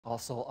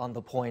Also on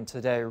the point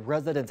today,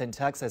 residents in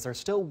Texas are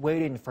still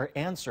waiting for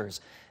answers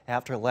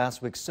after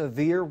last week's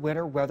severe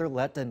winter weather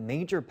led to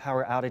major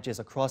power outages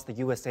across the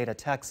U.S. state of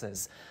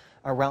Texas.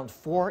 Around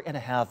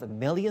 4.5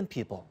 million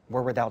people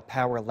were without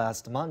power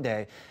last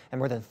Monday, and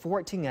more than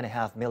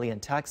 14.5 million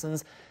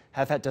Texans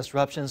have had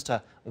disruptions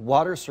to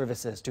water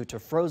services due to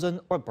frozen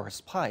or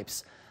burst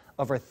pipes.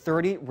 Over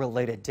 30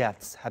 related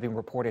deaths have been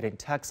reported in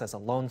Texas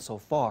alone so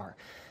far.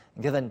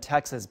 Given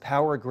Texas'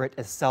 power grid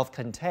is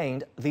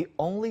self-contained, the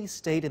only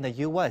state in the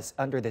U.S.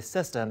 under this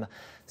system,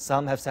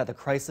 some have said the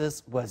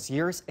crisis was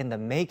years in the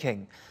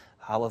making.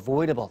 How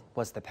avoidable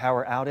was the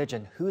power outage,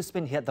 and who's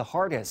been hit the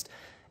hardest?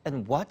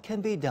 And what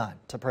can be done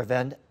to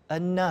prevent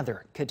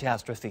another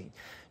catastrophe?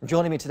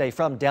 Joining me today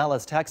from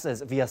Dallas,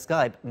 Texas via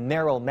Skype,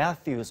 Merrill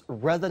Matthews,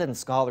 resident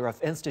scholar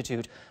of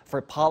Institute for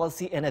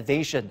Policy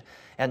Innovation,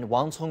 and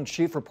Wang,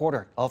 chief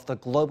reporter of the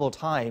Global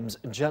Times.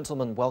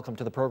 Gentlemen, welcome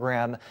to the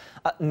program.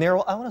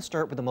 Merrill, I want to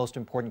start with the most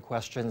important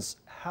questions.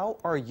 How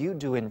are you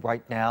doing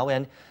right now,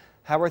 and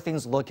how are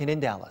things looking in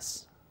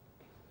Dallas?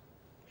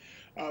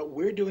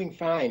 We're doing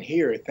fine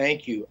here,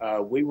 thank you.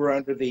 We were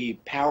under the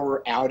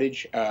power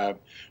outage,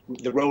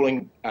 the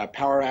rolling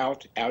power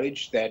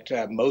outage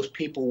that most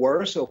people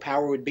were, so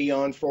power would be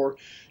on for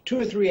 2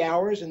 or 3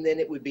 hours, and then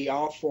it would be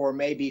off for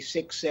maybe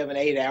 6, 7,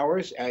 8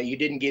 hours. You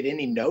didn't get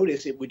any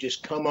notice. It would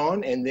just come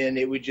on, and then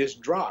it would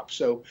just drop.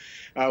 So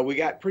we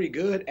got pretty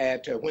good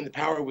at when the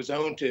power was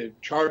on to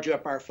charge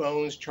up our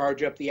phones,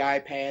 charge up the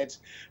iPads,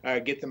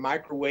 get the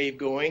microwave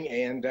going,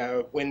 and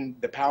when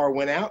the power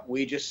went out,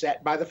 we just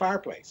sat by the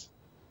fireplace.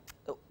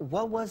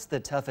 What was the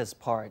toughest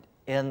part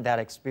in that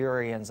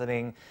experience? I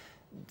mean,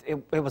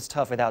 it was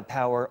tough without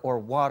power or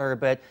water,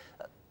 but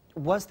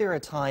was there a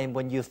time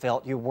when you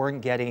felt you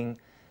weren't getting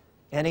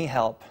any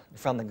help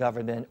from the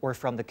government or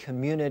from the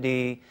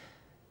community?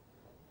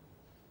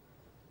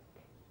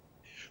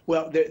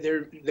 Well,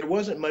 there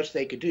wasn't much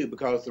they could do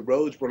because the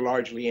roads were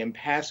largely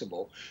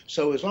impassable.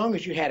 So as long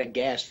as you had a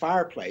gas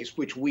fireplace,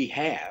 which we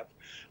have,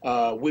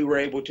 we were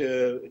able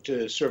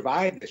to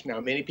survive this. Now,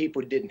 many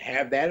people didn't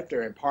have that if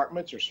they're in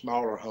apartments or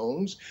smaller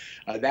homes.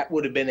 That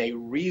would have been a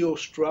real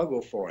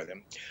struggle for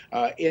them.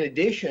 In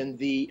addition,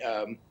 the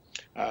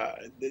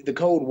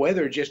cold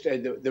weather, just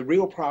the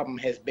real problem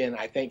has been,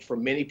 I think, for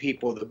many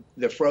people,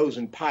 the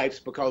frozen pipes,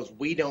 because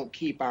we don't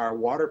keep our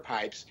water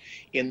pipes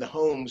in the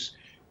homes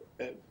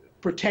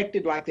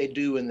protected like they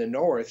do in the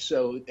north.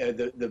 So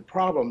the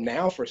problem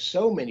now for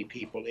so many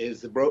people is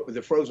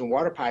the frozen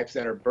water pipes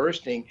that are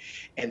bursting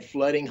and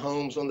flooding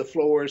homes on the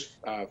floors,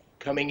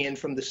 coming in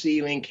from the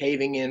ceiling,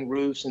 caving in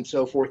roofs and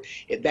so forth.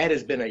 That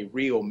has been a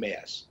real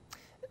mess.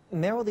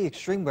 Merrill, the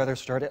extreme weather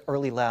started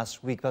early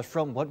last week, but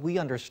from what we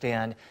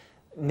understand,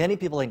 many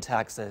people in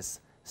Texas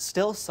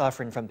still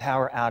suffering from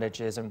power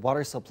outages and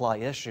water supply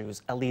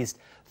issues. At least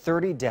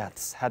 30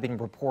 deaths have been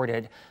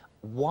reported.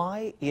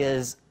 Why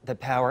is the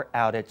power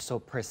outage so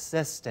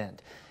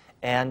persistent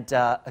and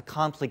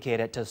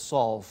complicated to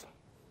solve?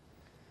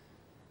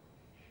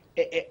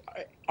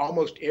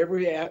 Almost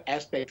every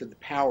aspect of the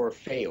power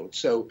failed.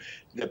 So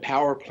the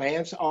power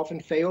plants often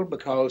failed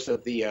because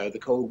of the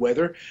cold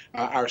weather.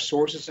 Our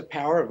sources of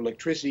power, of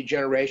electricity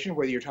generation,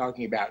 whether you're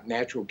talking about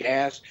natural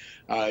gas,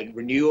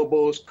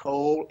 renewables,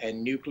 coal,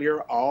 and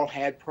nuclear, all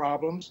had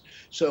problems.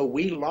 So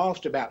we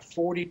lost about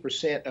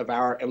 40% of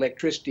our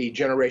electricity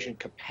generation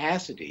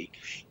capacity,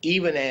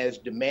 even as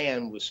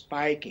demand was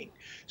spiking.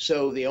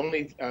 So the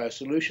only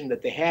solution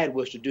that they had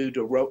was to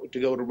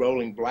go to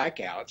rolling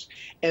blackouts,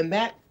 and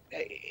that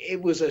it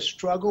was a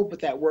struggle, but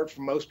that worked for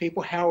most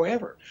people.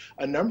 However,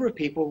 a number of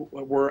people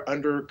were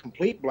under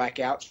complete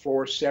blackouts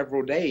for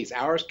several days.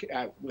 Ours,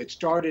 it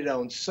started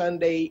on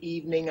Sunday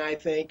evening, I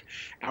think.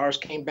 Ours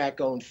came back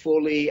on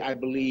fully, I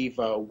believe,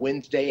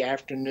 Wednesday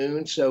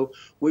afternoon. So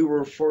we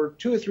were for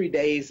 2 or 3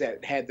 days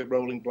that had the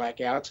rolling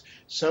blackouts.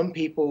 Some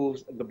people,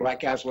 the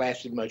blackouts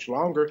lasted much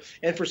longer.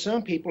 And for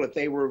some people, if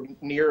they were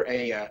near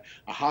a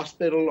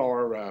hospital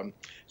or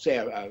say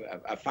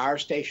a fire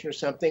station or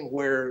something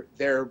where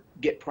they're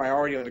get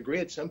priority on the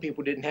grid, some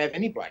people didn't have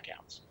any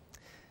blackouts.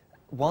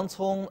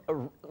 Wang,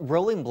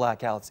 rolling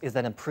blackouts is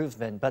an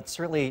improvement, but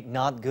certainly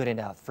not good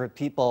enough for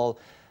people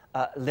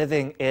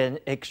living in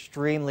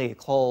extremely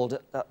cold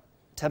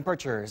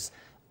temperatures.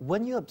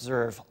 When you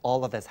observe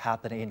all of this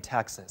happening in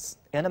Texas,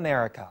 in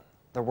America,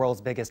 the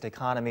world's biggest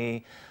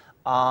economy,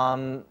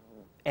 and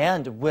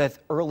with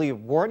early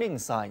warning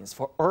signs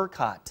for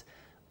ERCOT,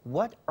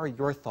 what are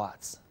your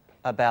thoughts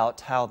about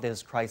how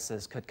this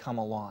crisis could come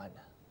along?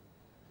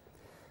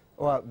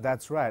 Well,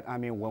 that's right. I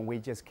mean, when we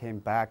just came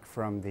back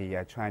from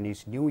the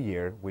Chinese New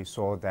Year, we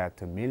saw that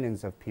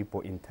millions of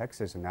people in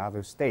Texas and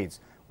other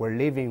states were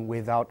living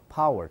without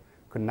power,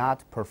 could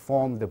not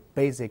perform the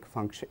basic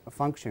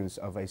functions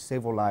of a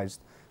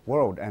civilized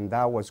world. And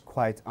that was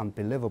quite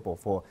unbelievable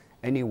for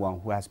anyone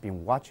who has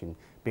been watching,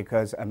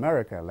 because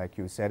America, like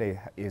you said,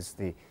 is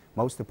the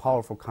most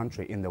powerful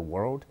country in the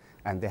world,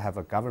 and they have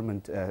a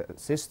government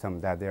system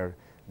that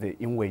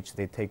in which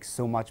they take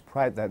so much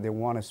pride that they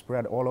want to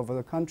spread all over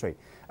the country,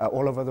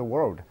 all over the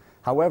world.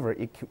 However,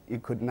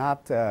 it could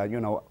not,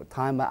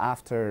 time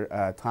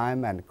after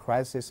time and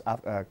crisis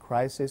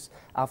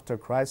after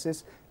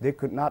crisis, they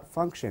could not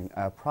function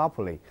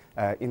properly.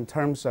 In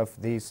terms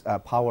of these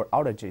power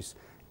outages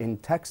in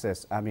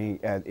Texas, I mean,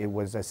 it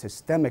was a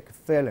systemic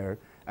failure,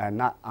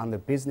 not on the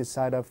business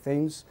side of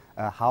things,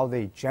 how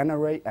they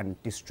generate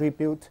and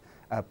distribute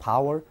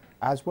power,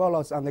 as well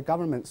as on the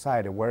government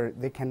side, where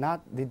they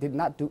did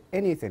not do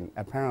anything,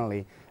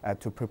 apparently,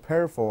 to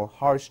prepare for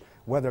harsh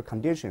weather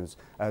conditions.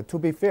 To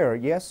be fair,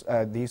 yes,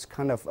 these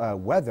kind of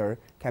weather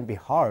can be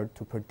hard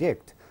to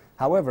predict.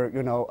 However,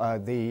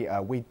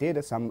 we did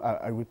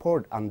a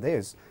report on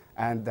this,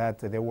 and that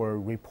there were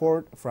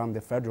reports from the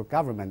federal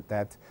government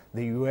that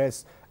the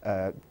U.S.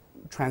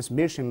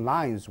 Transmission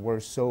lines were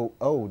so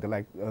old,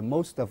 like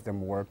most of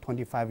them were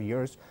 25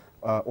 years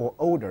or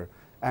older.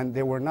 And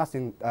there were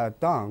nothing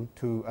done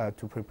to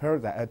prepare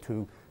that,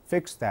 to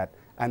fix that.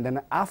 And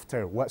then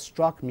after, what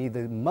struck me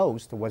the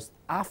most was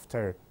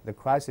after the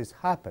crisis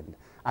happened.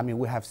 I mean,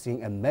 we have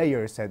seen a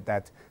mayor said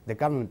that the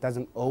government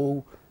doesn't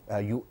owe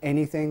you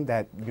anything,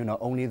 that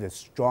only the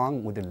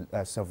strong would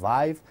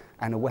survive.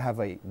 And we have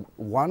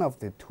one of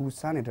the two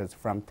senators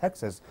from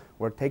Texas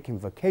were taking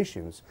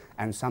vacations,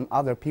 and some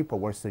other people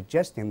were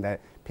suggesting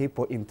that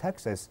people in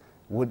Texas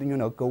would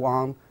go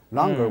on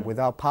longer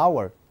without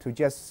power to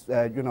just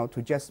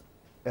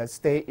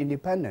stay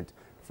independent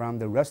from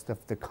the rest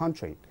of the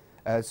country.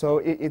 So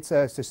it's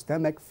a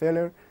systemic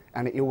failure,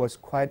 and it was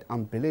quite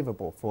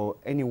unbelievable for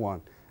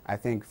anyone, I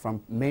think,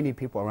 from many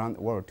people around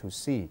the world to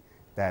see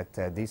that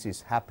this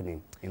is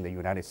happening in the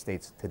United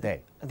States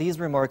today. These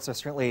remarks are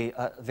certainly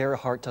very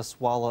hard to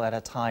swallow at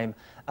a time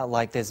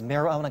like this.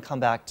 Merrill, I want to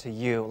come back to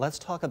you. Let's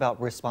talk about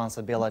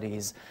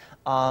responsibilities.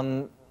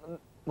 Well,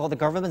 the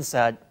government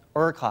said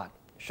ERCOT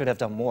should have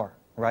done more,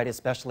 right?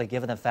 Especially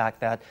given the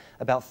fact that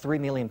about 3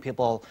 million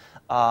people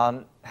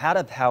had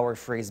a power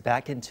freeze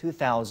back in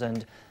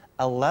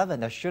 2011.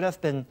 There should have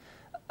been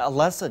a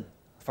lesson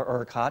for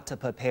ERCOT to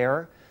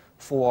prepare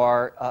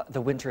for the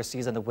winter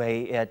season the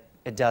way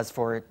it does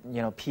for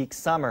peak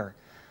summer.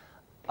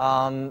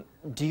 How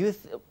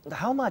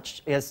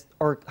much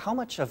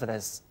of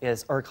this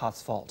is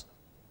ERCOT's fault?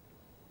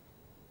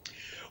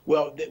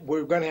 Well,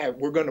 we're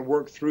going to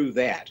work through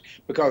that,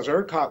 because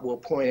ERCOT will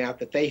point out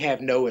that they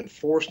have no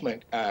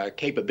enforcement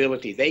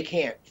capability. They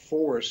can't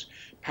force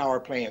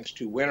power plants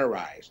to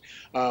winterize.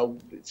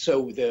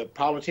 So the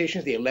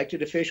politicians, the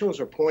elected officials,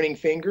 are pointing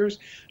fingers.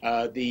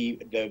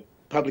 The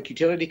Public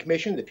Utility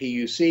Commission, the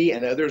PUC,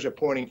 and others are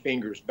pointing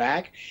fingers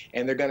back,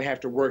 and they're going to have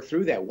to work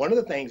through that. One of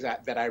the things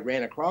that I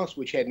ran across,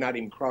 which had not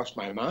even crossed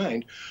my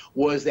mind,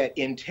 was that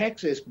in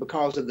Texas,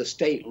 because of the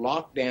state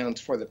lockdowns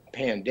for the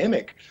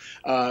pandemic,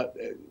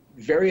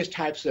 various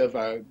types of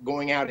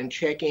going out and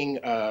checking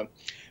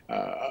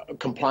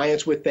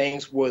compliance with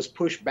things was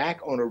pushed back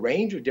on a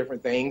range of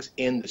different things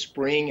in the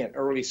spring and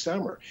early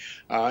summer.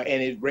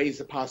 And it raised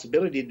the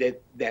possibility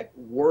that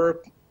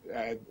were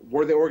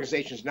the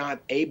organizations not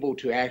able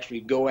to actually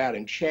go out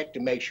and check to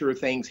make sure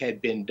things had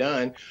been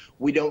done?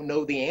 We don't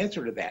know the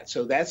answer to that.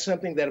 So that's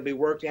something that'll be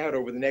worked out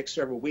over the next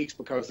several weeks,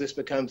 because this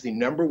becomes the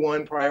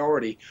 #1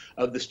 priority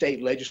of the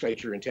state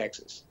legislature in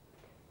Texas.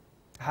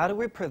 How do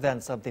we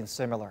prevent something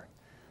similar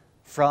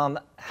from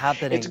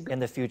happening in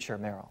the future,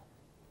 Merrill?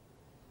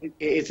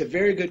 It's a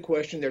very good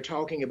question. They're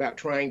talking about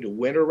trying to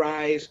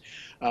winterize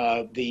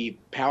the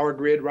power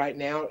grid right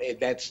now.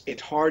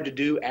 It's hard to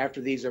do after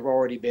these have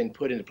already been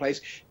put into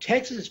place.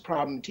 Texas'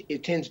 problem,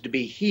 it tends to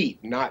be heat,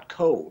 not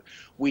cold.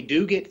 We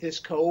do get this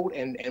cold,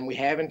 and we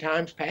have in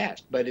times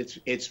past, but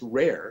it's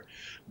rare.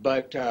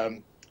 But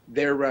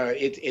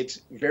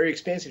it's very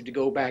expensive to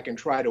go back and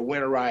try to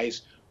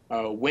winterize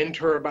wind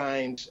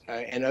turbines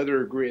and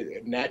other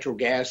natural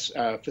gas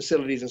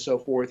facilities and so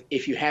forth,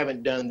 if you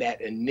haven't done that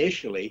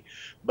initially.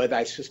 But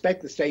I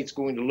suspect the state's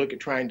going to look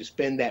at trying to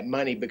spend that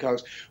money,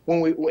 because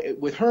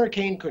with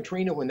Hurricane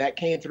Katrina, when that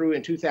came through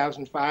in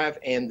 2005,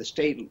 and the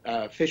state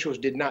officials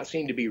did not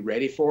seem to be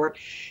ready for it,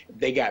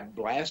 they got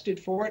blasted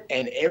for it,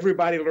 and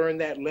everybody learned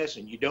that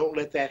lesson. You don't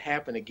let that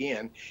happen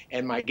again.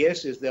 And my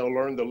guess is they'll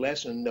learn the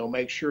lesson. They'll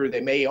make sure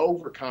they may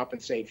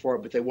overcompensate for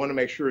it, but they want to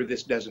make sure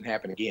this doesn't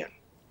happen again.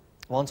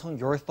 Wang,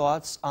 your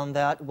thoughts on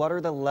that? What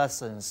are the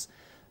lessons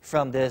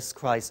from this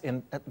crisis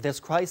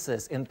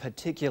in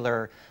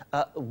particular?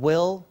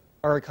 Will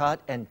ERCOT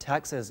and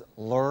Texas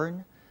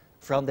learn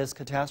from this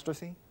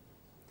catastrophe?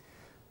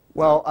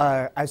 Well,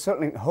 I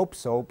certainly hope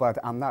so, but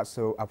I'm not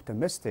so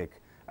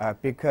optimistic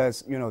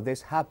because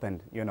this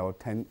happened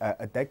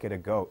a decade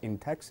ago in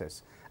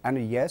Texas,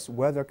 and yes,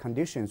 weather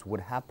conditions would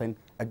happen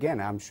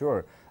again, I'm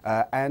sure.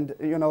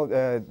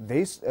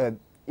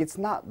 It's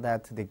not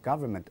that the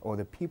government or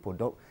the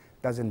people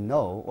doesn't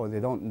know, or they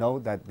don't know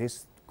that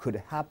this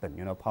could happen.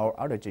 Power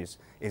outages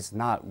is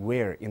not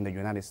rare in the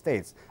United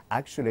States.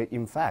 Actually,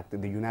 in fact,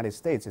 the United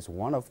States is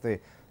one of the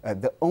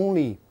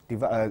only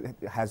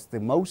has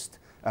the most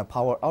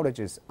power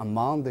outages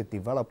among the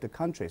developed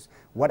countries.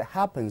 What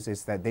happens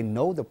is that they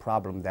know the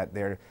problem, that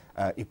their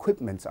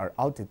equipments are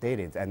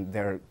outdated and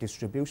their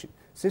distribution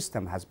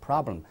system has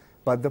problem.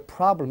 But the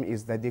problem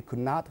is that they could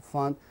not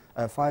find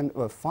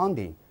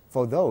funding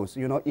for those.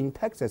 You know, in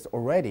Texas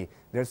already,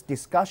 there's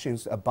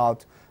discussions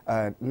about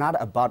not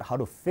about how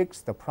to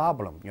fix the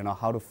problem, you know,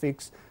 how to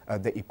fix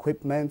the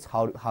equipment,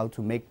 how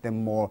to make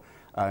them more,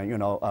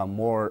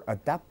 more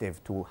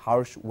adaptive to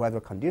harsh weather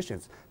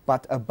conditions,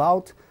 but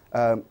about,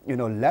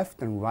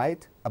 left and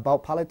right,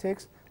 about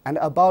politics, and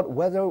about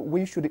whether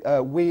we should,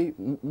 we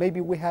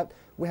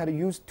had to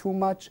use too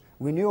much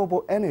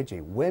renewable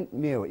energy,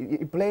 windmill.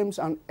 It blames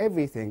on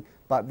everything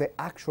but the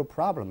actual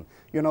problem.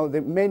 You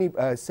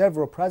know,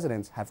 several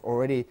presidents have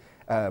already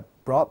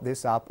brought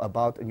this up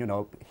about,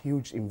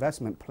 huge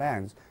investment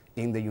plans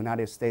in the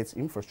United States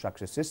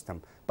infrastructure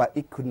system, but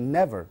it could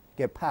never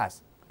get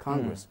past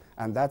Congress,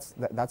 and that's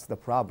the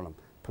problem,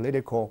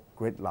 political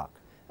gridlock.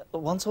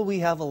 Once we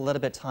have a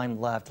little bit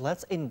time left,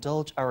 let's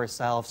indulge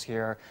ourselves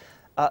here.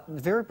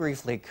 Very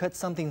briefly, could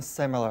something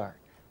similar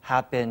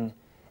happen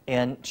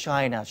in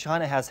China?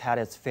 China has had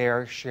its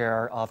fair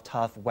share of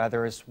tough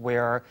weathers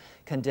where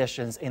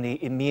conditions in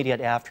the immediate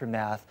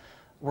aftermath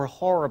were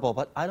horrible,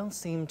 but I don't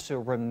seem to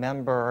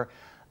remember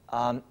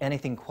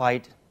anything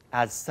quite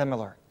as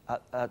similar,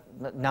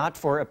 not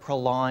for a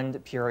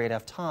prolonged period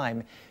of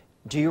time.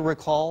 Do you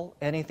recall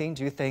anything?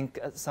 Do you think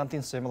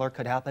something similar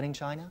could happen in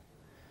China?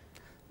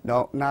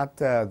 No, not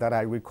that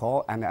I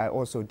recall, and I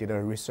also did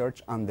a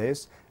research on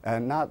this.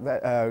 Not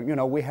that,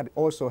 we had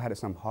also had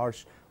some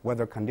harsh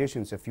weather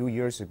conditions a few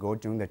years ago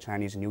during the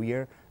Chinese New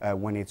Year,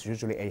 when it's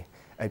usually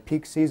a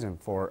peak season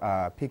for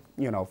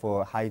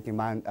for high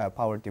demand,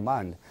 power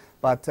demand.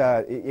 But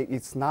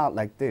it's not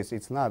like this.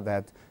 It's not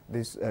that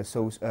this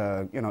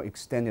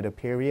extended a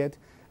period.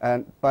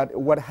 But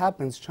what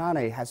happens,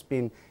 China has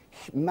been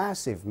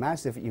massive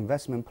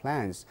investment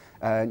plans.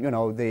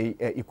 The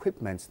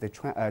equipment, the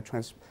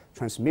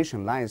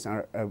transmission lines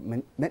are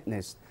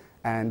maintenance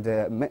and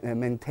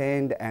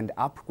maintained and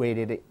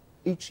upgraded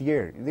each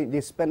year. They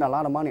spend a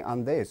lot of money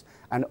on this.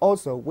 And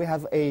also, we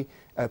have a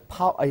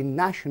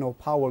national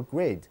power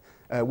grid,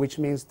 which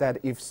means that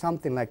if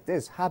something like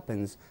this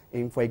happens,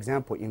 for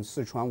example, in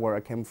Sichuan, where I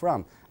came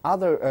from,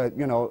 other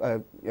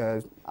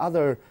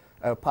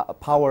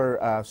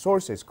power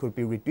sources could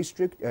be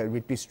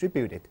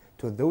redistributed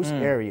to those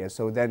areas,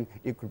 so then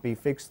it could be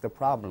fixed the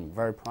problem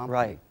very promptly.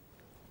 Right.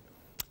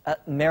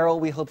 Merrill,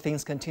 we hope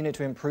things continue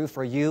to improve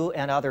for you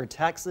and other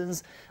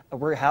Texans.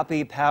 We're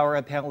happy power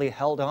apparently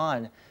held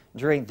on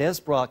during this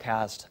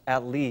broadcast,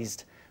 at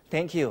least.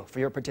 Thank you for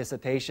your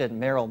participation,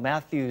 Merrill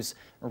Matthews,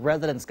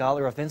 resident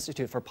scholar of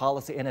Institute for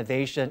Policy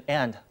Innovation,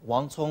 and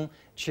Wang Cong,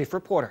 chief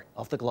reporter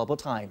of the Global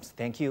Times.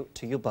 Thank you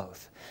to you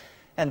both.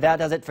 And that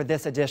does it for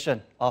this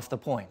edition of The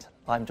Point.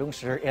 I'm Zhong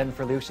Shi in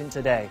for Lucian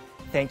today.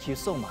 Thank you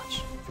so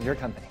much for your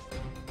company.